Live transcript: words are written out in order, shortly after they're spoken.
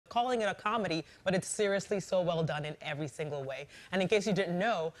calling it a comedy, but it's seriously so well done in every single way. And in case you didn't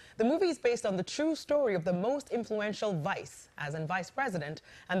know, the movie is based on the true story of the most influential vice, as in vice president,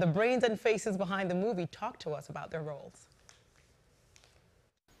 and the brains and faces behind the movie talk to us about their roles.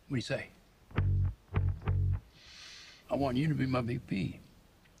 What do you say? I want you to be my VP.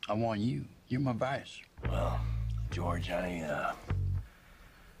 I want you. You're my vice. Well, George, I'm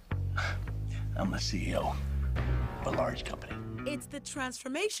the CEO of a large company. It's the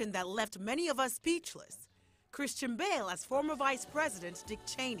transformation that left many of us speechless. Christian Bale as former Vice President Dick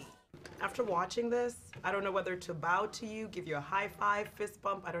Cheney. After watching this, I don't know whether to bow to you, give you a high five, fist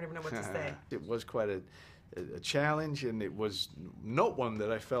bump, I don't even know what to say. It was quite a challenge, and it was not one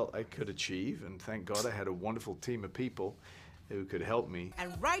that I felt I could achieve, and thank God I had a wonderful team of people who could help me.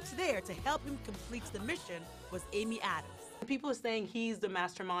 And right there to help him complete the mission was Amy Adams. People are saying he's the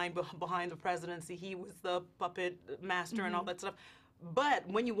mastermind behind the presidency, he was the puppet master and all that stuff. But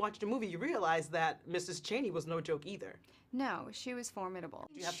when you watch the movie, you realize that Mrs. Cheney was no joke either. No, she was formidable.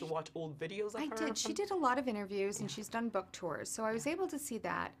 Do you have to watch old videos of her? I did. She did a lot of interviews, and she's done book tours, so I was able to see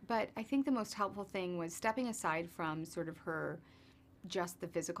that. But I think the most helpful thing was stepping aside from sort of her, just the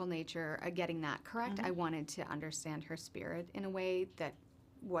physical nature, getting that correct. I wanted to understand her spirit in a way that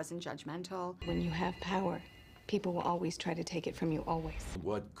wasn't judgmental. When you have power, people will always try to take it from you, always.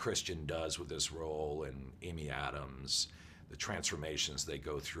 What Christian does with this role, and Amy Adams, the transformations they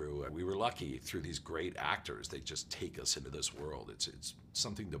go through. We were lucky through these great actors. They just take us into this world. It's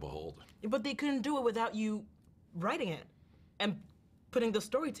something to behold. But they couldn't do it without you writing it and putting the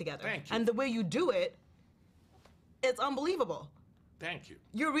story together. Thank you. And the way you do it, it's unbelievable. Thank you.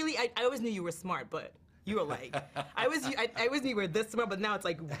 You're really, I always knew you were smart, but you were like, I always knew you were this smart, but now it's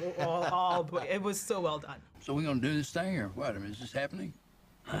like, it was so well done. So we're gonna do this thing, or what? I mean, is this happening?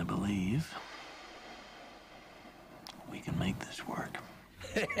 I believe we can make this work.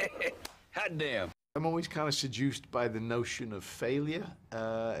 Hot damn. I'm always kind of seduced by the notion of failure.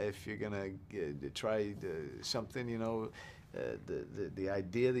 If you're gonna try something, you know, the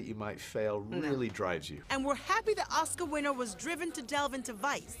idea that you might fail really drives you. And we're happy the Oscar winner was driven to delve into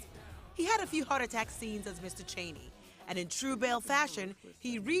vice. He had a few heart attack scenes as Mr. Cheney, and in true Bale fashion,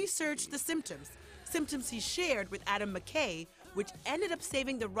 he researched the symptoms he shared with Adam McKay, which ended up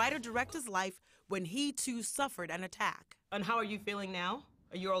saving the writer-director's life when he too suffered an attack. And how are you feeling now?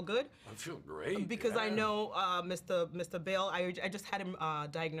 Are you all good? I feel great. Because yeah. I know Mr. Bale, I just had him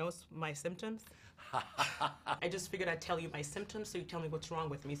diagnose my symptoms. I just figured I'd tell you my symptoms so you tell me what's wrong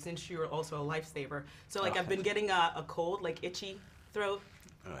with me, since you're also a lifesaver. So like I've been getting a cold, like itchy throat,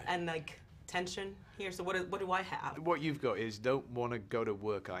 and like tension here. So what do I have? What you've got is don't want to go to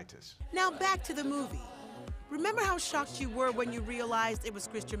work-itis. Now back to the movie. Remember how shocked you were when you realized it was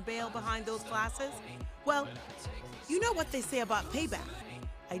Christian Bale behind those glasses? Well, you know what they say about payback.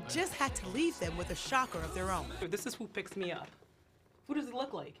 I just had to leave them with a shocker of their own. This is who picks me up. Who does it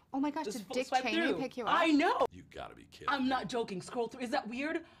look like? Oh my gosh, Just did Dick swipe Cheney through. pick you up? I know. You gotta be kidding. I'm not joking. Scroll through. Is that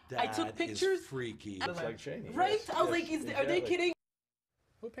weird? I took pictures. That is freaky. Looks like Cheney. Right? Yes, I was yes, like, are they kidding?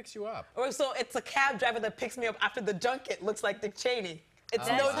 Who picks you up? Or so it's a cab driver that picks me up after the junket. Looks like Dick Cheney. It's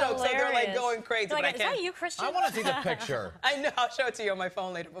That's no joke. So they're like going crazy. They're but like, I is can't. that you, Christian? I want to see the picture. I know. I'll show it to you on my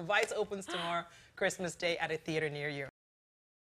phone later. But Vice opens tomorrow, Christmas Day, at a theater near you.